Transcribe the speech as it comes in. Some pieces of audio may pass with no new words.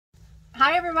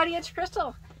Hi everybody, it's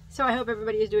Crystal. So I hope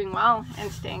everybody is doing well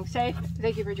and staying safe.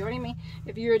 Thank you for joining me.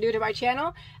 If you're new to my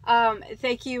channel,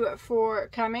 thank you for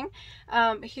coming.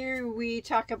 Here we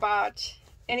talk about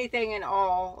anything and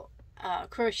all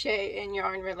crochet and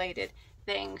yarn related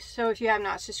things. So if you have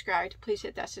not subscribed, please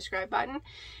hit that subscribe button.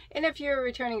 And if you're a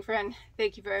returning friend,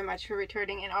 thank you very much for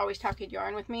returning and always talking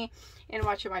yarn with me and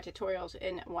watching my tutorials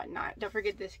and whatnot. Don't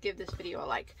forget to give this video a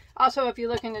like. Also, if you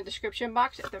look in the description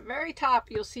box at the very top,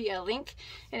 you'll see a link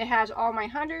and it has all my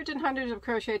hundreds and hundreds of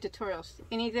crochet tutorials.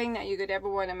 Anything that you could ever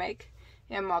want to make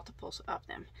and multiples of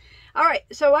them. All right,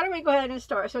 so why don't we go ahead and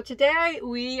start. So today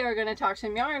we are going to talk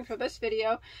some yarn for this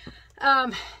video.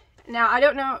 Now, I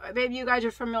don't know, maybe you guys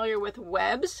are familiar with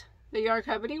Webs, the yarn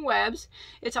company Webs.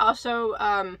 It's also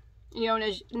known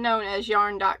as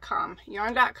yarn.com.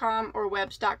 Yarn.com or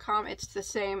Webs.com, it's the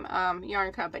same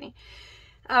yarn company.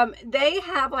 They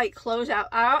have like closeout.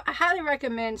 I highly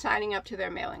recommend signing up to their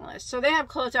mailing list. So they have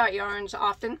closeout yarns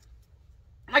often.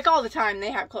 Like all the time,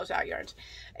 they have closeout yarns.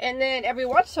 And then every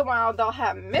once in a while, they'll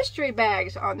have mystery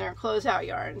bags on their closeout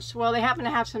yarns. Well, they happen to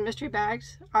have some mystery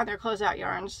bags on their closeout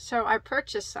yarns, so I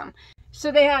purchased some.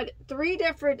 So they had 3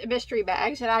 different mystery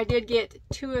bags, and I did get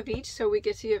 2 of each, so we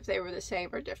could see if they were the same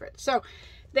or different. So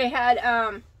they had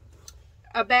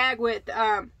a bag with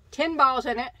 10 balls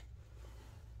in it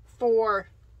for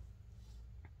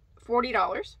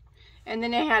 $40. And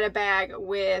then they had a bag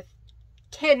with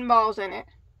 10 balls in it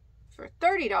for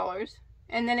 $30,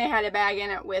 and then they had a bag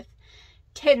in it with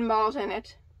 10 balls in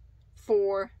it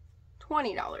for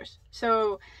 $20.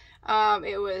 So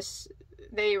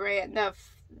they ran the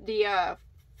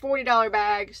 $40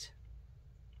 bags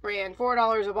ran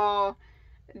 $4 a ball.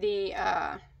 The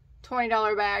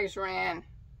 $20 bags ran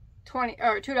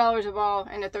 $2 a ball,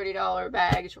 and the $30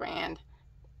 bags ran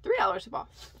 $3 a ball.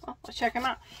 Well, let's check them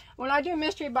out. When I do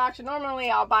mystery box, normally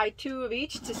I'll buy 2 of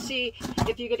each to see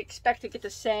if you could expect to get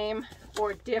the same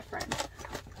or different.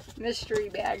 Mystery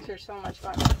bags are so much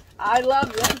fun. I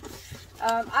love them.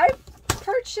 I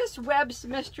purchased Web's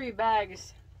mystery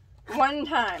bags one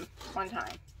time.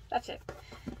 That's it.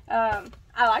 I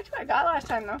liked what I got last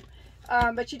time though.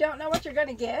 But you don't know what you're going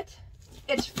to get.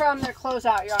 It's from their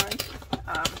closeout yarn.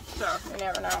 So you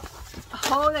never know.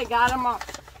 Oh, they got them all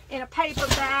in a paper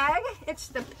bag. It's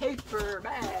the paper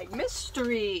bag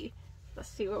mystery. Let's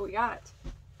see what we got.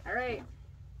 All right.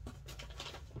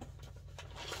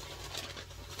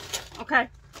 Okay.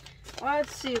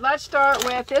 Let's see. Let's start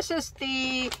with, this is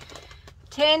the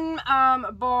 10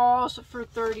 balls for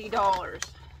 $30.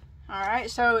 All right.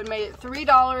 So it made it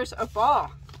 $3 a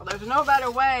ball. Well, there's no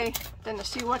better way than to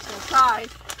see what's inside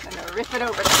than to rip it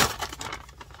open.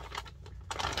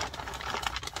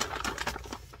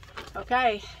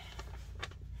 Okay.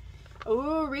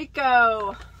 Ooh,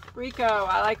 Rico.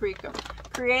 I like Rico.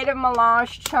 Creative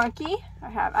Melange Chunky.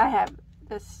 I've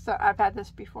had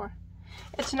this before.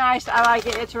 It's nice. I like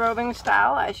it. It's roving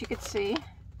style, as you can see.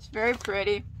 It's very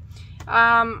pretty.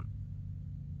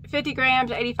 50 grams,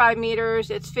 85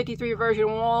 meters. It's 53 virgin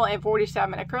wool and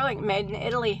 47 acrylic, made in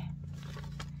Italy.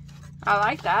 I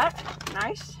like that.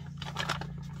 Nice.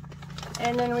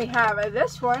 And then we have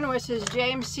this one, which is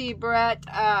James C. Brett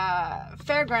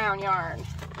Fairground yarn.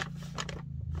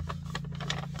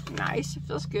 Nice. It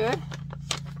feels good.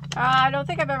 I don't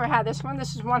think I've ever had this one.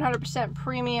 This is 100%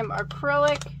 premium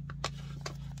acrylic.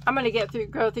 I'm going to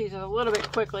go through these a little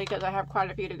bit quickly because I have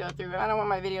quite a few to go through. I don't want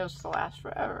my videos to last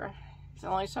forever.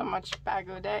 There's only so much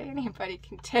Bagoday anybody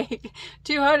can take.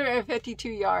 252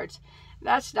 yards.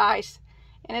 That's nice.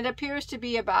 And it appears to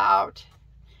be about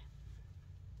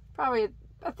probably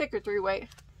a thicker 3-weight.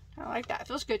 I like that. It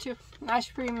feels good too. Nice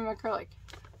premium acrylic.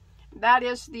 That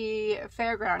is the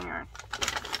Fairground yarn.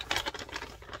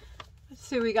 Let's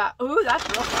see what we got. Ooh, that's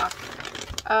real soft.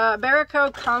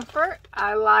 Barraco Comfort.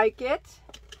 I like it.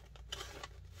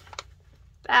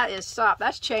 That is soft.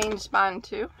 That's chain spun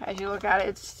too. As you look at it,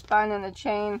 it's spun in the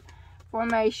chain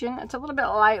formation. It's a little bit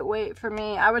lightweight for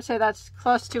me. I would say that's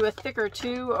close to a thicker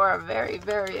 2 or a very,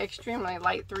 very extremely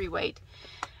light 3-weight.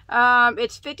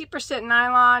 It's 50%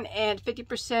 nylon and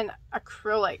 50%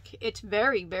 acrylic. It's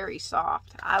very, very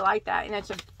soft. I like that. And it's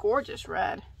a gorgeous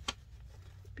red.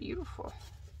 Beautiful.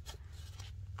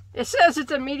 It says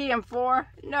it's a medium 4.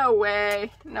 No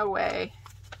way. No way.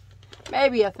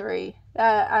 Maybe a 3.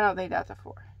 I don't think that's a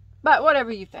 4. But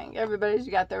whatever you think. Everybody's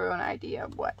got their own idea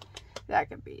of what that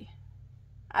could be.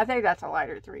 I think that's a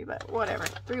lighter 3, but whatever.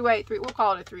 3-weight. We'll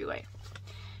call it a 3-weight.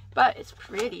 But it's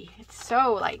pretty. It's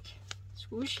so like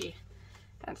swooshy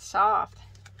and soft.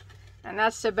 And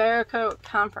that's the Barraco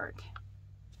Comfort.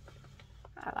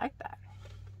 I like that.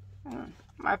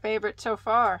 My favorite so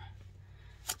far.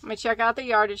 Let me check out the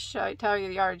yardage, tell you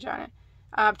the yardage on it.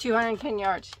 210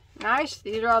 yards. Nice.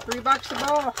 These are all $3 a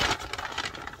ball.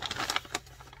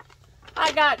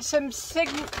 I got some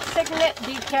Signet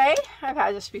DK. I've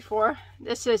had this before.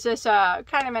 This is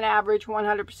kind of an average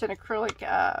 100%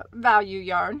 acrylic value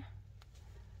yarn,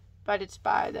 but it's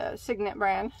by the Signet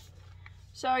brand.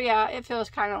 So yeah, it feels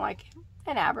kind of like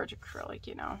an average acrylic,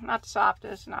 you know, not the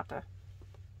softest, not the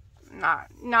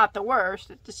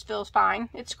worst. It just feels fine.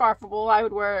 It's scarfable. I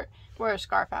would wear a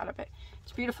scarf out of it.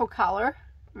 It's a beautiful color,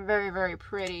 very, very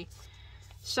pretty.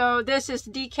 So this is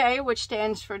DK, which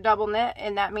stands for double knit,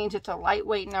 and that means it's a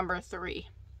lightweight number 3.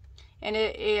 And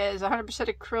it is 100%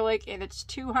 acrylic, and it's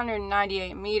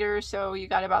 298 meters, so you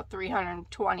got about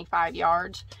 325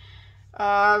 yards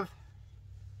of,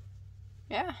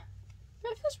 yeah,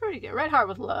 it feels pretty good. Red Heart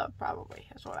with Love, probably,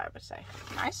 is what I would say.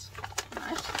 Nice,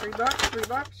 nice. $3, $3.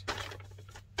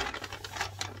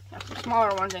 Got some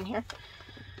smaller ones in here.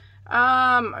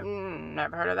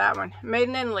 Never heard of that one. Made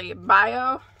in Italy,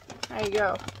 Bio. There you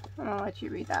go. I'm gonna let you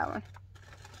read that one.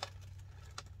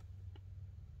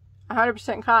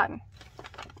 100% cotton.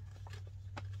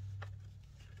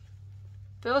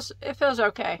 It feels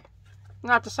okay.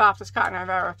 Not the softest cotton I've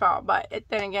ever felt, but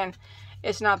then again,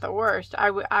 it's not the worst. I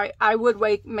would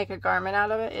make a garment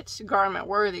out of it. It's garment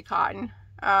worthy cotton.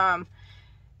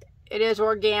 It is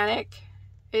organic.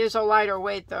 It is a lighter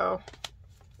weight though.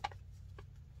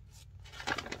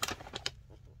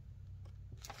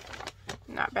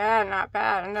 Not bad, not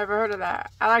bad. I've never heard of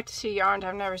that. I like to see yarns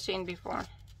I've never seen before.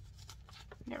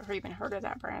 Never even heard of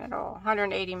that brand at all.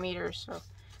 180 meters, so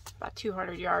about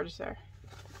 200 yards there.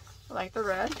 I like the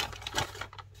red.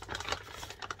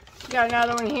 Got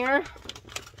another one here.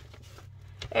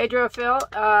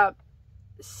 Adrophil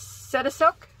Seta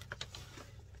Silk.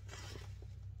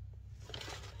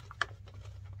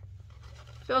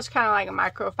 Feels kind of like a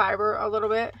microfiber a little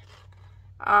bit.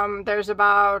 There's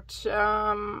about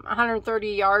 130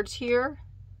 yards here.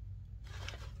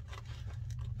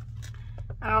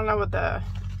 I don't know what the...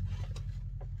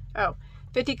 Oh,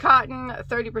 50 cotton,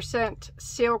 30%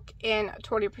 silk, and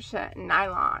 20%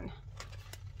 nylon.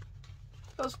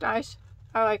 Feels nice.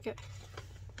 I like it.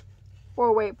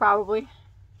 4 weight probably.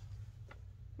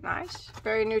 Nice.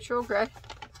 Very neutral gray.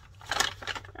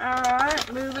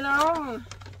 Alright, moving on.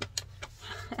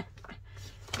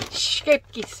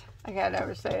 Skepkis. I gotta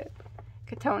never say it.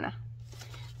 Katona.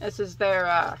 This is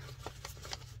their,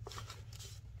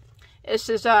 this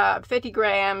is 50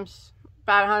 grams,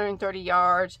 about 130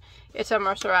 yards. It's a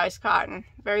mercerized cotton.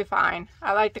 Very fine.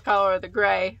 I like the color of the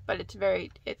gray, but it's very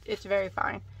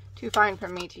fine. Too fine for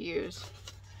me to use.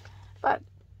 But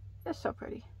it's so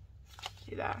pretty.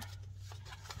 See that?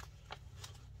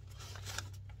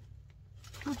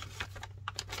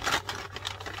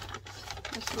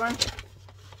 This one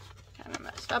kind of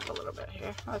messed up a little bit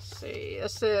here. Let's see.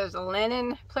 This is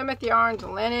linen. Plymouth Yarns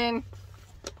linen.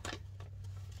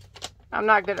 I'm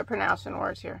not good at pronouncing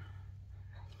words here.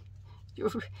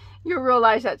 You'll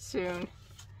realize that soon.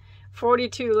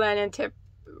 42 linen, 10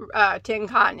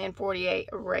 cotton, and 48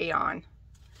 rayon.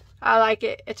 I like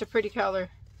it. It's a pretty color.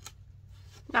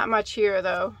 Not much here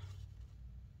though.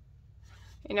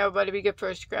 You know, but it'd be good for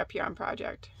a scrap yarn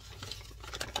project.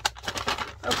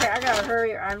 Okay, I gotta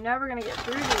hurry. I'm never gonna get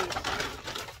through these.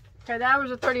 Okay, that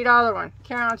was a $30 one.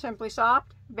 Carry On Simply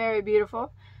Soft. Very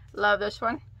beautiful. Love this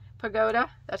one. Pagoda.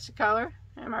 That's the color.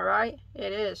 Am I right?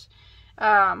 It is.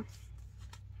 I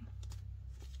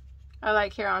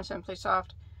like Carry On Simply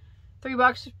Soft.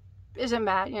 $3 isn't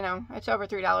bad, you know. It's over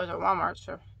 $3 at Walmart,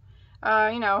 so.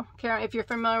 You know, if you're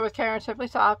familiar with Carry On Simply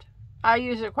Soft, I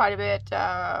use it quite a bit,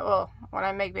 well, when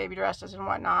I make baby dresses and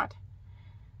whatnot.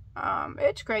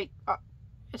 It's great.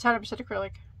 It's 100%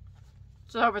 acrylic.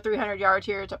 It's over 300 yards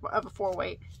here. It's of a 4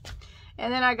 weight.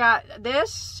 And then I got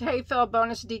this Hayfield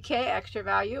Bonus DK Extra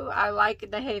Value. I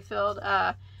like the Hayfield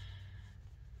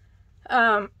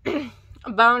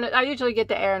bonus. I usually get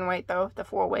the Aran weight though, the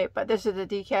 4 weight, but this is the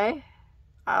DK.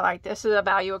 I like this. This is a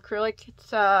value acrylic.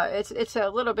 It's a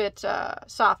little bit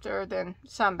softer than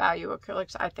some value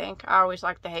acrylics, I think. I always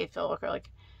like the Hayfield acrylic.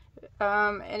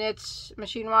 And it's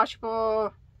machine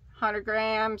washable, 100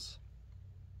 grams.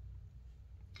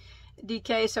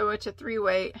 DK, so it's a 3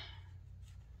 weight.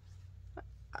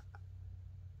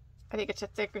 I think it's a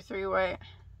thicker 3 weight.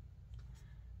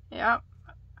 Yep.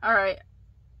 Alright.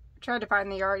 Tried to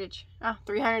find the yardage. Oh,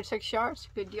 306 yards.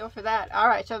 Good deal for that.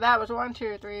 Alright, so that was 1,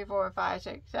 2, 3, 4, 5,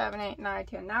 6, 7, 8, 9,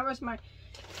 10. That was my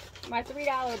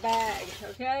 $3 bag,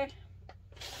 okay?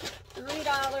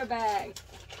 $3 bag.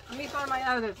 Let me find my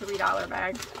other $3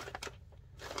 bag.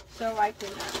 So I can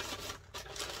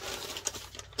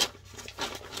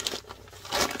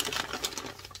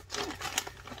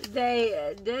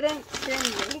they didn't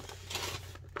send me.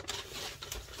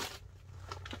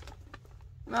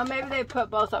 Well, maybe they put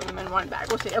both of them in one bag.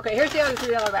 We'll see. Okay, here's the other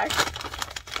 $3 bag.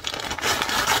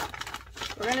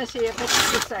 We're going to see if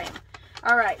it's the same.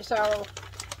 Alright, so,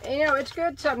 you know, it's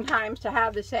good sometimes to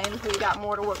have the same so you got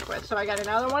more to work with. So I got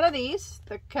another one of these,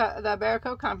 the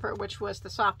Bagoday Comfort, which was the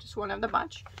softest one of the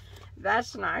bunch.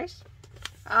 That's nice.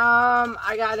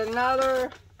 I got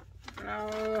another,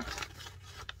 no,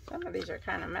 some of these are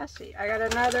kind of messy. I got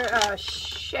another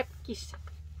Shekis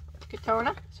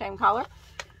Katona, same color.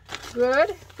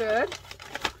 Good, good.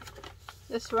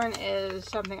 This one is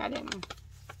something I didn't.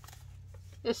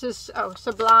 This is, oh,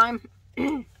 Sublime.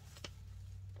 I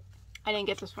didn't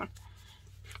get this one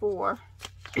before.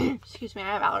 Excuse me, I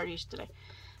have allergies today.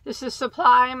 This is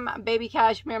Sublime Baby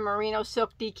Cashmere Merino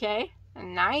Silk DK.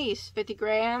 Nice, 50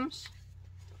 grams.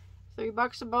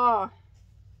 $3 a ball.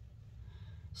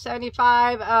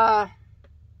 75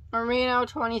 merino,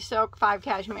 20 silk, 5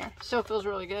 cashmere. Silk feels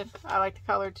really good. I like the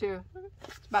color too.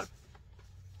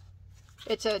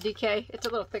 It's a DK. It's a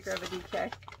little thicker of a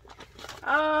DK.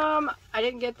 I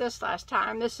didn't get this last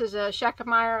time. This is a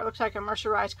Shakmeyer. It looks like a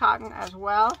mercerized cotton as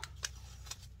well.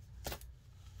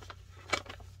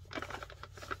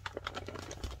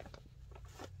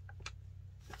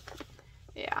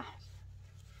 Yeah.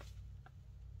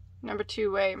 Number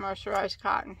 2 weight mercerized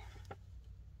cotton.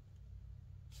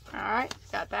 Alright,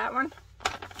 got that one.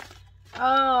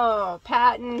 Oh,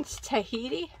 Patents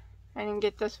Tahiti. I didn't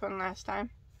get this one last time.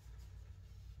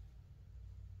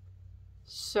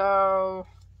 So,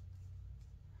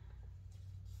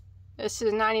 this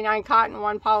is 99 cotton,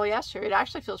 1 polyester. It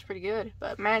actually feels pretty good.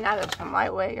 But man, that is some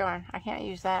lightweight yarn. I can't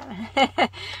use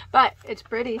that. But it's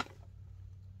pretty.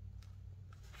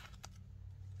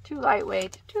 Too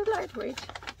lightweight. Too lightweight.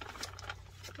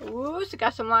 Ooh, so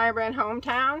got some Lion Brand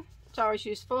Hometown. It's always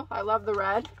useful. I love the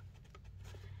red.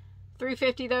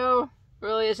 $3.50 though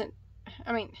really isn't,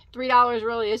 I mean, $3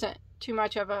 really isn't too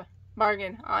much of a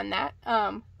bargain on that.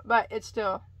 But it's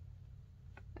still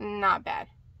not bad.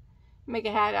 Make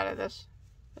a hat out of this.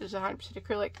 This is 100%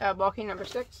 acrylic, bulky number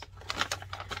 6.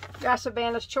 Got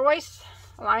Savannah's Choice,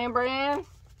 Lion Brand.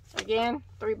 Again,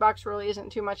 $3 really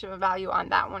isn't too much of a value on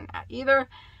that one either.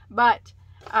 But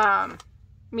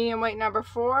medium weight number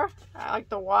 4. I like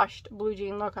the washed blue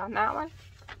jean look on that one.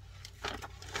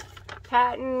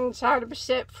 Patents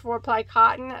 100% 4-ply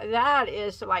cotton. That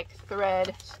is like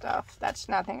thread stuff. That's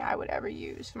nothing I would ever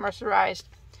use. Mercerized,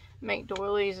 make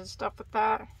doilies and stuff with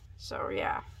that. So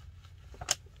yeah,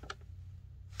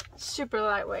 super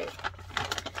lightweight.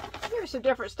 Here's some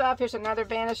different stuff. Here's another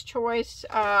Vanna's Choice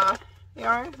yarn.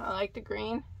 I like the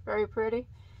green. Very pretty.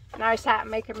 Nice hat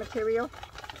making material.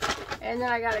 And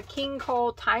then I got a King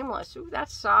Cole Timeless. Ooh,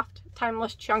 that's soft.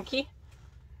 Timeless Chunky.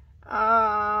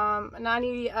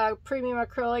 90 premium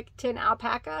acrylic 10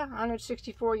 alpaca,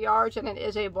 164 yards, and it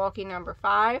is a bulky number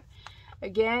 5.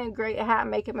 Again, great hat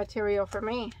making material for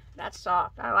me. That's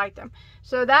soft. I like them.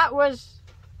 So that was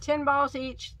 10 balls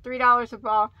each, $3 a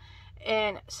ball,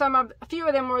 and a few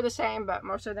of them were the same, but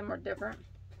most of them were different.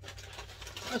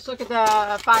 Let's look at the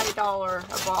 $5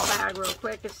 a ball bag real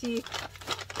quick and see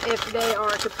if they are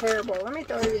comparable. Let me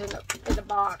throw these in the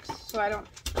box so I don't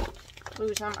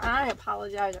lose them. I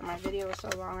apologize that my video was so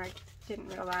long. I didn't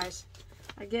realize,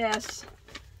 I guess,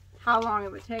 how long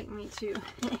it would take me to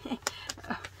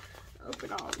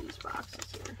open all these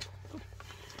boxes here.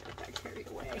 I got carried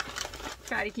away.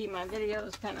 Try to keep my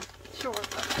videos kind of short.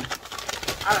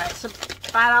 Alright, so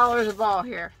 $5 a ball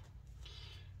here.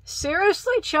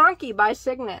 Seriously Chunky by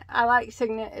Signet. I like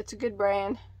Signet. It's a good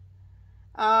brand.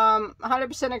 100%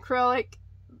 acrylic.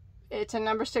 It's a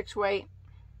number 6 weight.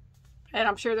 And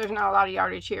I'm sure there's not a lot of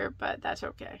yardage here, but that's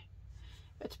okay.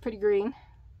 It's pretty green.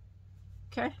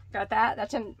 Okay, got that.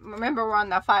 That's in, remember we're on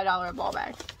the $5 a ball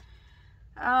bag.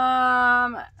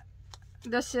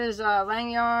 This is Lang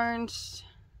Yarns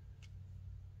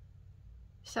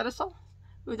Cetasil.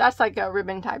 Ooh, that's like a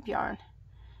ribbon type yarn.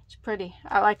 It's pretty.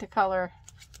 I like the color.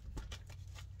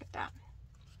 Look at that.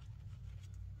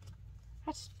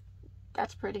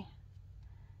 That's pretty.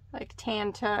 Like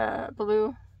tan to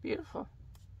blue. Beautiful.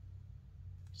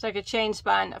 It's like a chain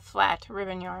spun flat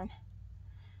ribbon yarn.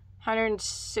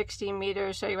 160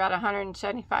 meters, so you're about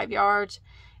 175 yards.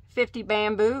 50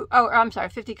 bamboo. Oh, I'm sorry,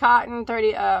 50 cotton,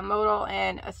 30 modal,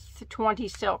 and 20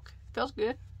 silk. Feels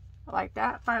good. I like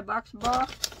that. $5 a ball.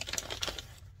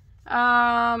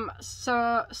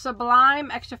 So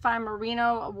Sublime Extra Fine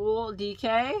Merino Wool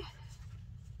DK.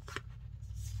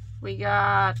 We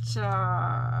got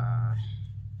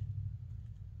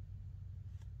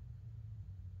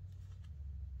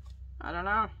I don't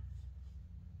know.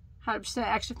 100%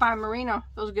 extra fine merino.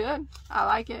 Feels good. I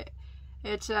like it.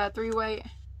 It's a 3-weight,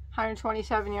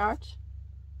 127 yards.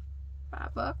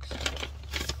 $5.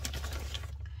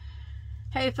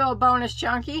 Hey Phil bonus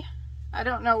chunky. I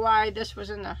don't know why this was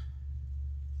in the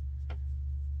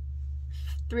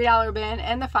 $3 bin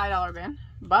and the $5 bin,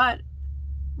 but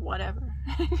whatever.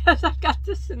 Because I've got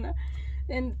this in the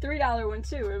 $3 one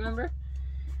too, remember?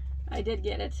 I did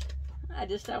get it. I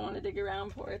just don't want to dig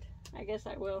around for it. I guess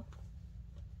I will.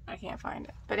 I can't find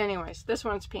it. But anyways, this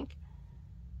one's pink.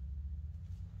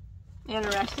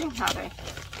 Interesting how they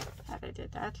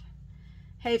did that.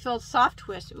 Hey Phil soft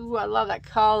twist. Ooh, I love that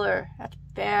color. That's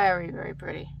very, very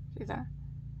pretty. See that?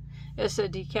 It's a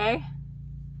DK.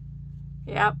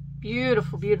 Yep.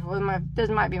 Beautiful, beautiful. This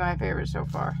might be my favorite so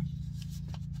far.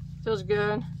 Feels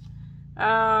good.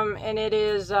 And it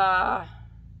is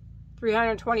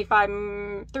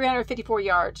 354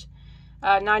 yards.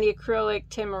 90 acrylic,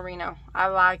 10 merino. I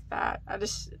like that. I'm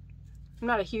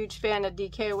not a huge fan of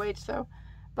DK weights though,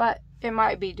 but it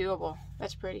might be doable.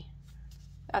 That's pretty.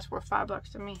 That's worth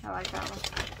 $5 to me. I like that one.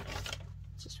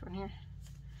 What's this one here?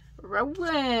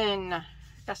 Rowan.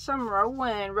 Got some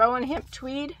Rowan. Rowan hemp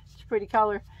tweed. It's a pretty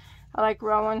color. I like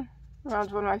Rowan.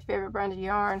 Rowan's one of my favorite brands of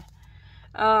yarn.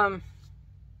 It's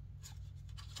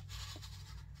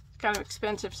kind of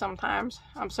expensive sometimes.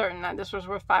 I'm certain that this was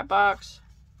worth $5.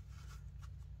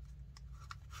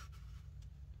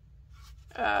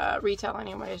 Retail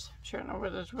anyways. Sure know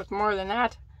whether it's worth more than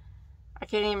that. I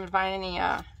can't even find any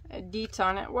deets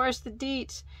on it. Where's the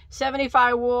deets?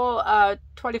 75 wool,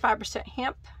 25%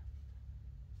 hemp.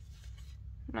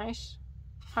 Nice.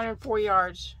 104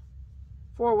 yards.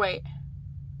 4-weight.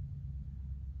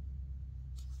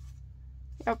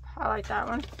 Yep, I like that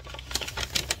one.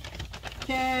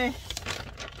 Okay.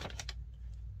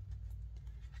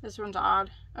 This one's odd.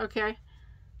 Okay.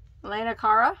 Lena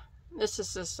Cara. This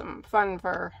is just some fun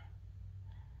fur.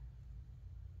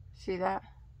 See that?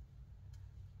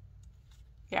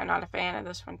 Yeah, I'm not a fan of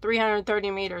this one.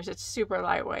 330 meters. It's super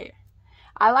lightweight.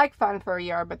 I like fun fur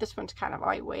yarn, but this one's kind of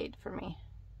lightweight for me.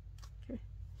 Okay.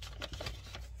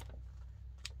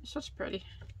 This one's pretty.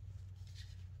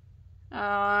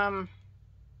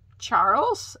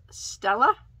 Charles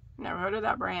Stella. Never heard of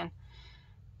that brand.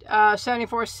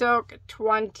 74 silk,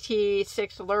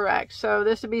 26 lurex. So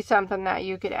this would be something that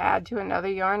you could add to another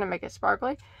yarn to make it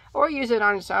sparkly, or use it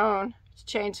on its own. It's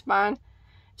chain spun.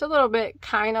 It's a little bit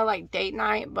kind of like date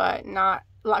night, but not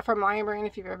like from Lion Brand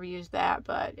if you've ever used that,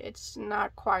 but it's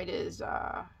not quite as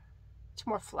it's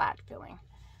more flat feeling.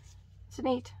 It's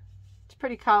neat. It's a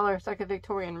pretty color. It's like a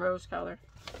Victorian rose color.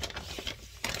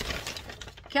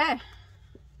 Okay.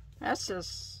 That's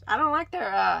just, I don't like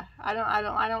their I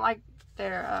don't like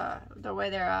their the way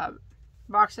they're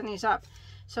boxing these up.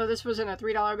 So this was in a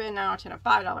 $3 bin, now it's in a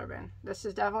 $5 bin. This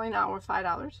is definitely not worth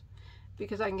 $5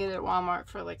 because I can get it at Walmart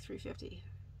for like $3.50.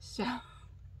 So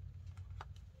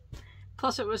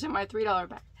plus it was in my $3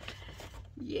 bag.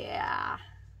 Yeah.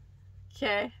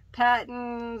 Okay.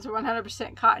 Patton's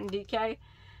 100% cotton DK.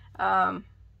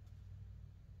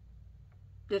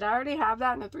 Did I already have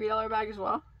that in the $3 bag as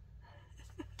well?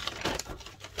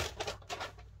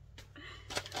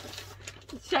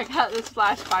 Let's check out this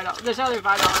last $5, this other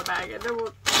 $5 bag, and then we'll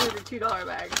do the $2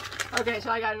 bag. Okay, so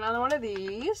I got another one of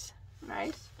these.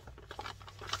 Nice.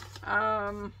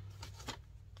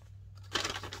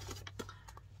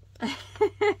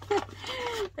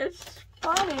 It's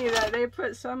funny that they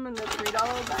put some in the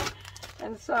 $3 bag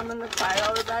and some in the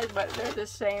 $5 bag, but they're the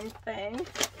same thing.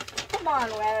 Come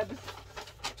on, Web.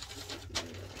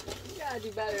 You gotta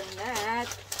do better than that.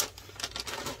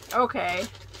 Okay.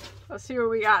 Let's see what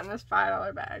we got in this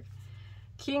 $5 bag.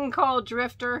 King Cole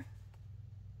Drifter.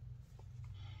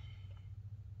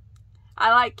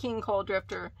 I like King Cole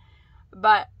Drifter,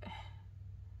 but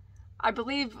I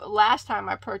believe last time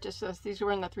I purchased this, these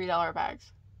were in the $3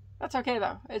 bags. That's okay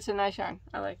though. It's a nice yarn.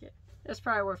 I like it. It's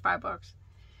probably worth $5.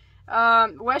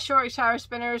 West Yorkshire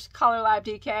Spinners Color Lab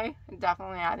DK.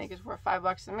 Definitely, I think it's worth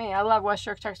 $5 to me. I love West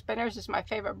Yorkshire Spinners. It's my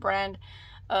favorite brand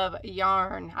of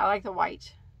yarn. I like the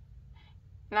white.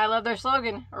 And I love their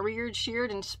slogan, reared, sheared,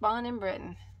 and spun in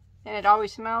Britain. And it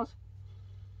always smells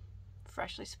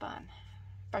freshly spun.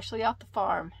 Freshly off the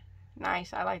farm.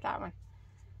 Nice, I like that one.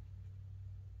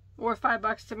 Worth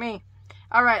 $5 to me.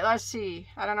 Alright, let's see.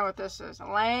 I don't know what this is.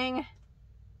 Lang.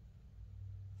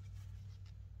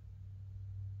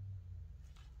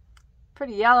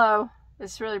 Pretty yellow.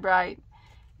 It's really bright.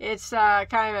 It's kind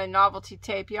of a novelty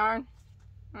tape yarn.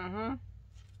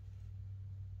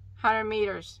 100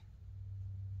 meters.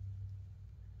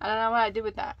 I don't know what I did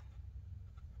with that.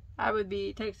 I would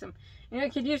take some, you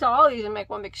could use all these and make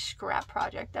one big scrap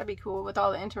project. That'd be cool with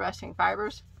all the interesting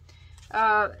fibers.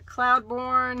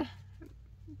 Cloudborn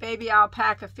baby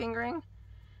alpaca fingering.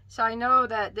 So I know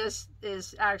that this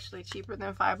is actually cheaper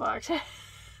than $5.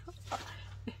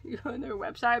 You go on their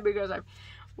website because I've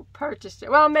purchased it.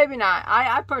 Well, maybe not.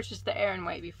 I purchased the Air and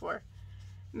Weight before.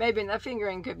 Maybe the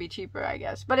fingering could be cheaper, I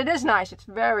guess. But it is nice. It's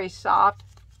very soft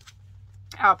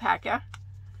alpaca.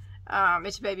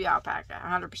 It's baby alpaca,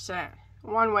 100%.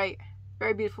 One weight.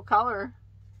 Very beautiful color.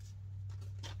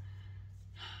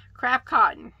 Craft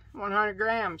cotton, 100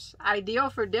 grams. Ideal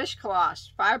for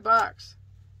dishcloths, $5.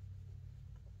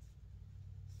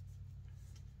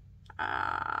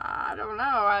 I don't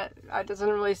know. It doesn't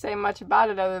really say much about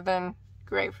it other than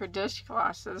great for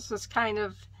dishcloths. So this is kind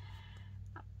of,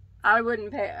 I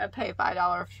wouldn't pay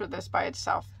 $5 for this by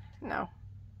itself. No.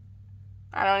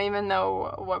 I don't even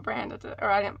know what brand it is.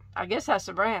 Or I guess that's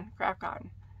the brand, Craft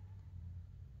Cotton.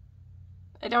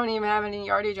 It don't even have any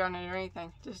yardage on it or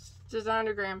anything. Just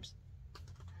 100 grams.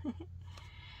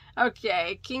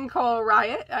 Okay, King Cole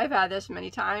Riot. I've had this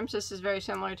many times. This is very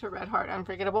similar to Red Heart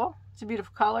Unforgettable. It's a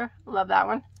beautiful color. Love that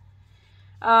one.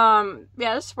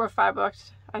 Yeah, this is worth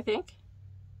 $5, I think.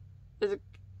 It's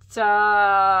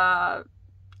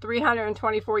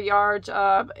 324 yards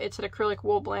of, it's an acrylic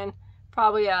wool blend.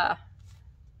 Probably there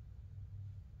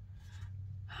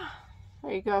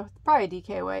you go. Probably a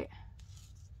DK weight.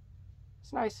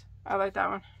 It's nice. I like that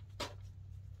one.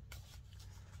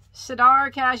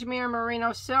 Sidar Cashmere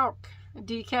Merino Silk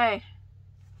DK.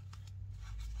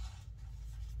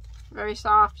 Very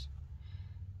soft.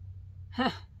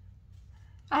 I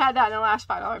had that in the last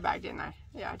 $5 bag, didn't I?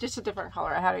 Yeah, just a different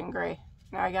color. I had it in gray.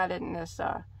 Now I got it in this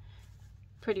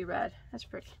pretty red. That's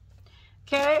pretty.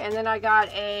 Okay, and then I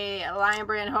got a Lion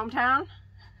Brand Hometown.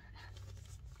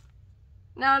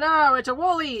 No, it's a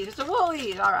Woolies. It's a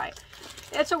Woolies. All right.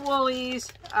 It's a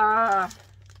Woolies.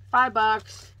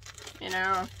 $5, you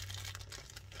know.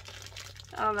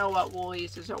 I don't know what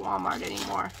Woolies is at Walmart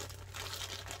anymore.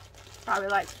 Probably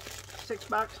like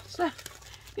 $6. So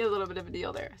get a little bit of a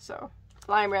deal there. So,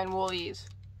 Lion Brand Woolies.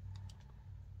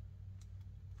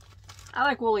 I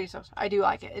like Woolies. I do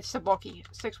like it. It's the bulky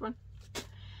 6 one.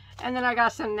 And then I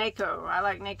got some Nako. I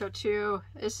like Nako too.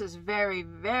 This is very,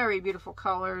 very beautiful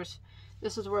colors.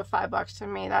 This is worth $5 to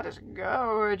me. That is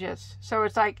gorgeous. So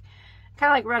it's like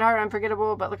kind of like Red Heart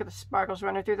Unforgettable, but look at the sparkles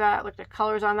running through that. Look at the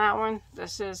colors on that one.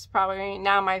 This is probably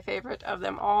now my favorite of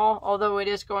them all. Although it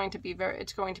is going to be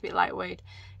it's going to be lightweight.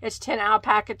 It's 10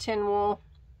 alpaca, 10 wool,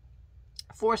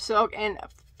 4 silk, and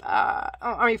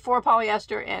 4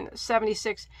 polyester, and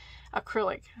 76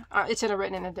 acrylic. It's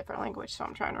written in a different language, so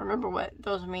I'm trying to remember what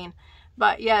those mean.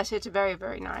 But yes, it's very,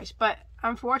 very nice. But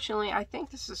unfortunately, I think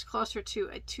this is closer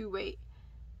to a 2-weight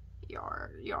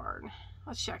yarn.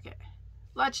 Let's check it.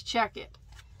 Let's check it.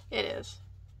 It is.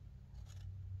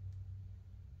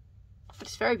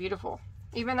 It's very beautiful.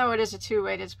 Even though it is a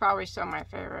 2-weight, it's probably still my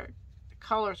favorite. The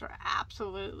colors are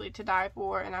absolutely to die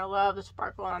for, and I love the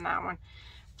sparkle on that one.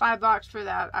 $5 for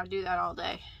that. I'd do that all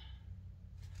day.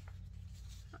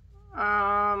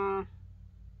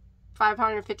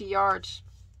 550 yards.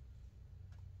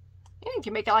 You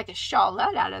can make it like a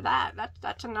shawlette out of that.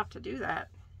 That's enough to do that.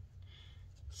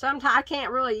 Sometimes I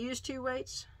can't really use 2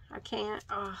 weights. I can't.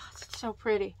 Oh, it's so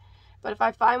pretty. But if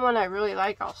I find one I really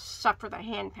like, I'll suffer the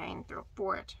hand pain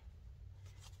for it.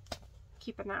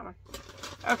 Keeping that one.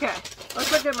 Okay,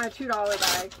 let's look at my $2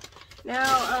 bag. Now,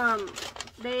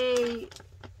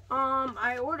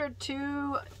 I ordered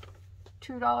 2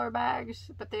 $2 bags,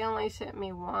 but they only sent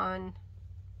me 1.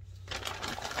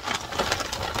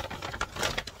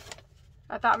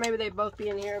 I thought maybe they'd both be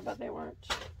in here, but they weren't.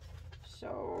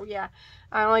 So, yeah,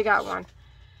 I only got 1.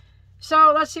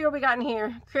 So, let's see what we got in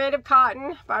here. Creative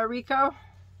Cotton by Rico,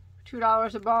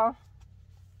 $2 a ball.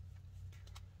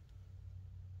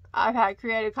 I've had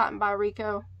Creative Cotton by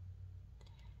Rico.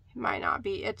 It might not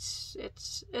be. It's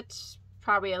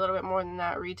probably a little bit more than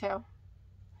that retail.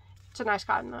 It's a nice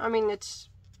cotton. I mean, it's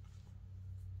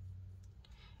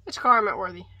garment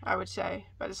worthy, I would say,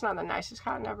 but it's not the nicest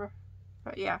cotton ever.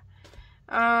 But yeah.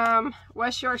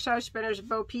 West Yorkshire Spinners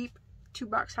Bo Peep,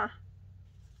 $2, huh?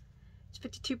 It's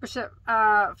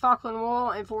 52% Falkland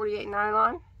wool and 48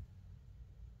 nylon.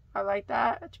 I like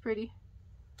that. It's pretty.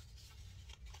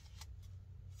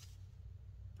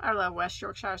 I love West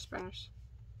Yorkshire Spinners.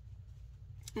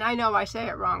 And I know I say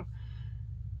it wrong.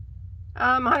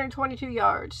 122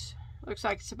 yards. Looks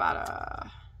like it's about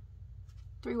a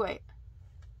 3-weight.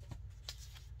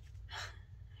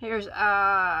 Here's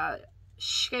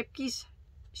sheep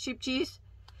cheese.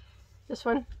 This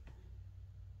one.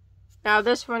 Now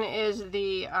this one is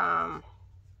the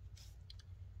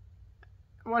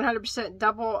 100%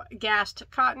 double gassed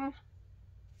cotton.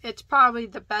 It's probably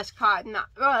the best cotton,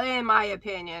 well, in my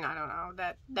opinion. I don't know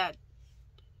that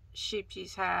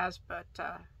Sheepsies has, but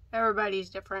everybody's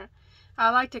different.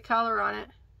 I like the color on it.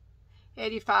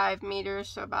 85 meters,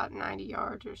 so about 90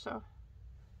 yards or so.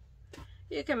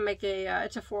 You can make a,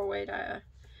 it's a 4-weight,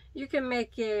 you can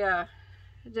make a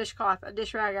dishcloth, a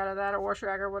dish rag out of that, or wash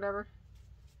rag or whatever.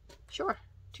 Sure,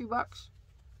 $2.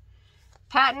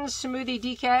 Patent Smoothie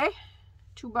DK,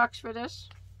 $2 for this.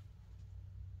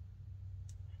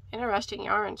 Interesting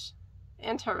yarns.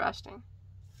 Interesting.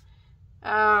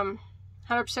 100%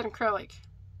 acrylic.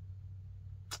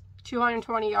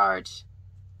 220 yards.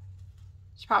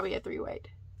 It's probably a 3-weight.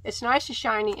 It's nice and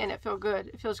shiny, and it feels good.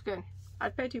 It feels good.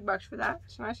 I'd pay $2 for that.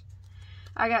 It's nice.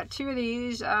 I got 2 of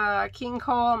these King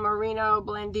Cole Merino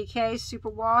Blend DK Super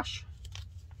Wash.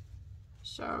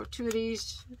 So 2 of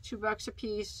these, $2 a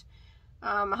piece.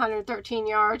 113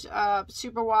 yards of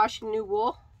Super Wash New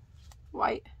Wool,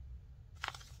 white.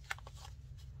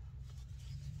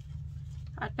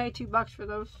 I'd pay $2 for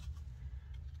those.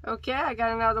 Okay, I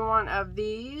got another one of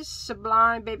these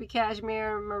Sublime Baby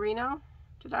Cashmere Merino.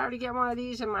 Did I already get one of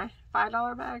these in my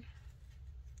 $5 bag?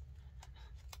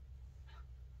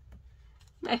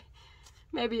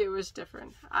 Maybe it was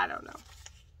different. I don't know.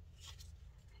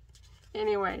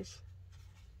 Anyways.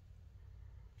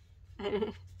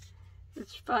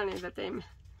 It's funny that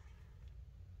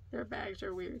their bags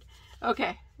are weird.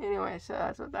 Okay, anyway, so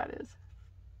that's what that is.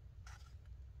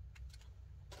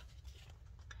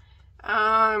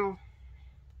 Cotton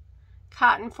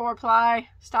 4-ply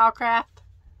Stylecraft.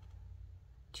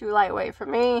 Too lightweight for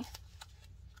me.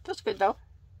 Feels good though.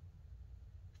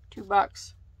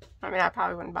 $2. I mean, I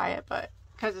probably wouldn't buy it, but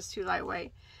because it's too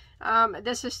lightweight.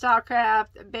 This is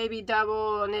Stylecraft Baby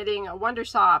Double Knitting Wonder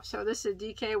Soft. So this is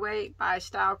DK weight by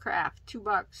Stylecraft.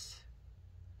 $2.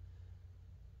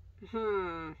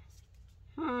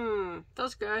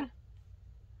 Feels good.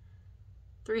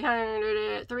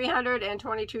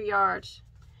 322 yards.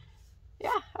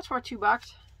 Yeah, that's worth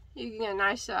 $2. You can get a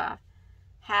nice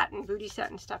hat and booty set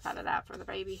and stuff out of that for the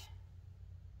baby.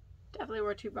 Definitely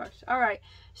worth $2. Alright,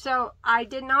 so I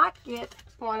did not get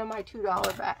one of my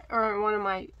 $2 bag or one of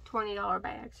my $20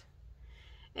 bags.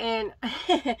 And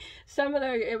some of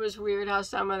their, it was weird how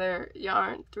some of their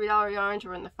yarn, $3 yarns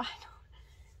were in the final.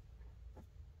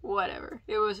 Whatever.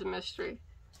 It was a mystery.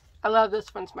 I love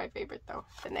this one's my favorite though,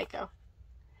 the Neko.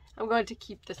 I'm going to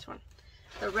keep this one.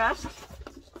 The rest,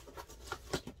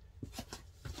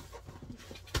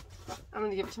 I'm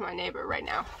going to give it to my neighbor right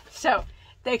now. So,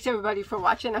 thanks everybody for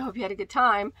watching. I hope you had a good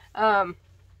time.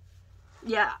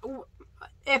 Yeah,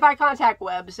 if I contact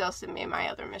Webb's, they'll send me my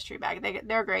other mystery bag.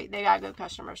 They're great. They got good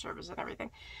customer service and everything.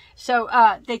 So,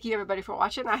 thank you everybody for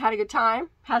watching. I had a good time.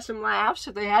 Had some laughs.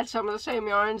 They had some of the same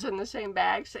yarns in the same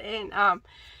bags. And,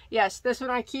 yes, this one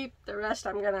I keep. The rest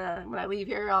I'm going to, when I leave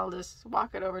here, I'll just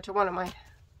walk it over to one of my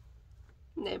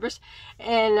neighbors.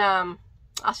 And,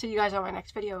 I'll see you guys on my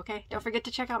next video, okay? Don't forget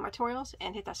to check out my tutorials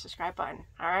and hit that subscribe button,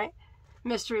 alright?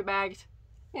 Mystery bags.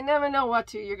 You never know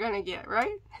what you're going to get,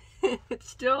 right? It's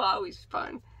still always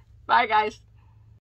fun. Bye, guys.